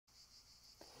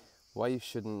why you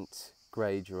shouldn't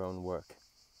grade your own work.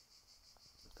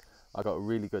 I got a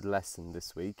really good lesson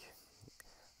this week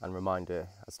and reminder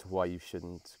as to why you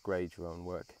shouldn't grade your own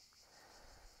work.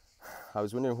 I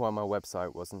was wondering why my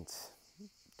website wasn't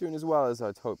doing as well as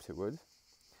I'd hoped it would,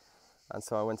 and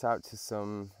so I went out to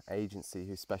some agency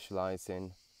who specialise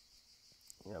in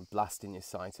blasting your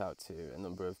site out to a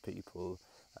number of people,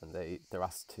 and they're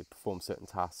asked to perform certain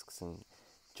tasks and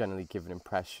generally give an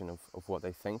impression of what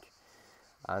they think.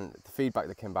 And the feedback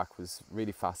that came back was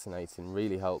really fascinating,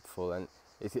 really helpful, and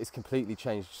it's completely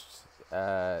changed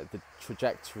the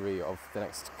trajectory of the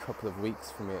next couple of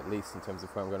weeks for me, at least in terms of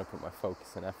where I'm going to put my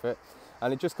focus and effort.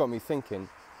 And it just got me thinking,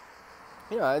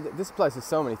 this applies to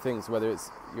so many things, whether it's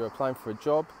you're applying for a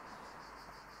job,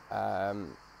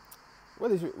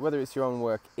 whether it's your own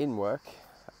work in work,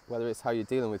 whether it's how you're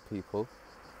dealing with people.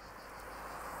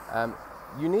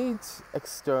 You need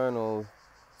external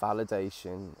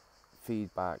validation,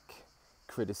 feedback,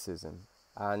 criticism,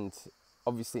 and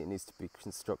obviously it needs to be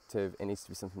constructive. It needs to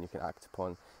be something you can act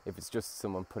upon. If it's just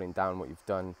someone putting down what you've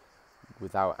done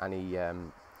without any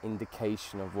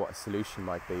indication of what a solution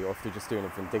might be, or if they're just doing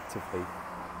it vindictively,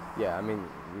 you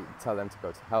tell them to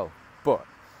go to hell. But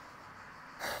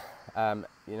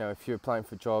if you're applying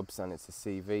for jobs and it's a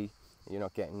CV, you're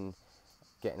not getting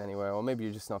anywhere, or maybe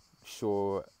you're just not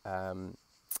sure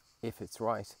if it's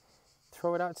right,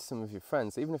 throw it out to some of your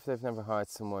friends. Even if they've never hired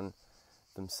someone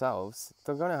themselves,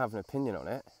 they're going to have an opinion on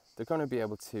it. They're going to be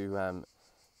able to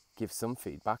give some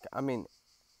feedback. I mean,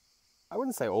 I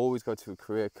wouldn't say always go to a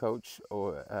career coach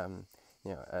or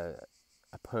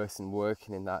a person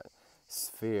working in that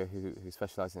sphere who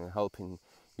specialises in helping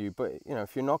you. But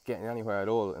if you're not getting anywhere at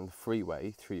all in the free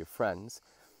way through your friends,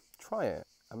 try it.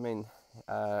 I mean,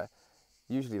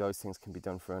 usually those things can be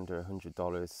done for under $100,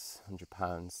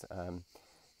 £100.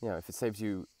 If it saves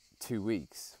you 2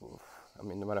 weeks,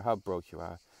 no matter how broke you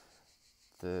are,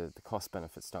 the cost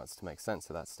benefit starts to make sense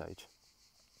at that stage.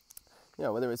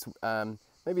 Whether it's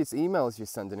maybe it's emails you're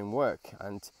sending in work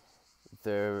and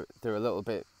they're a little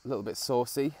bit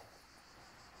saucy.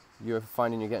 You're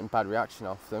finding you're getting bad reaction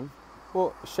off them.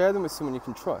 Well, share them with someone you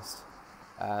can trust.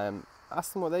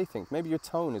 Ask them what they think. Maybe your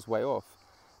tone is way off.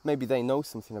 Maybe they know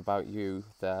something about you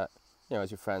that,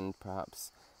 as your friend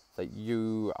perhaps, that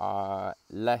you are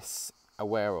less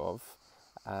aware of,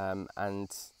 and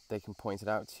they can point it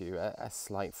out to you, a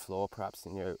slight flaw perhaps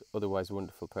in your otherwise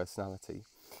wonderful personality.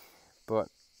 But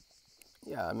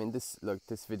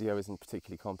this video isn't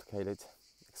particularly complicated.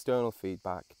 External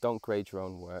feedback, don't grade your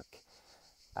own work.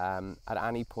 At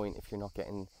any point, if you're not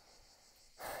getting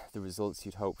the results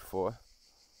you'd hoped for,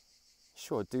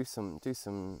 sure, do some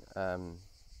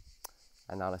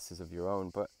analysis of your own,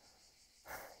 but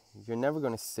you're never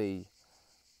going to see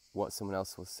what someone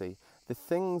else will see. The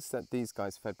things that these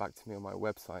guys fed back to me on my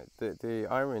website, the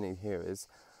irony here is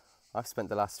I've spent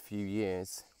the last few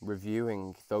years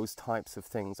reviewing those types of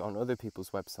things on other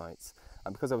people's websites,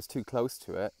 and because I was too close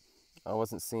to it, I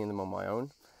wasn't seeing them on my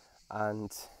own.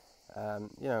 And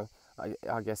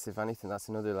I guess if anything, that's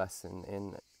another lesson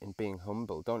in being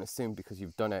humble. Don't assume because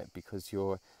you've done it, because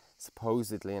you're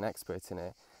supposedly an expert in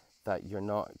it, that you're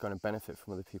not going to benefit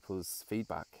from other people's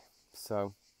feedback.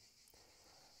 So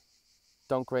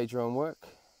don't grade your own work,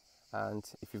 and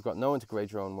if you've got no one to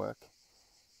grade your own work,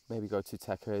 maybe go to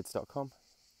techherds.com.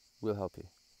 We'll help you.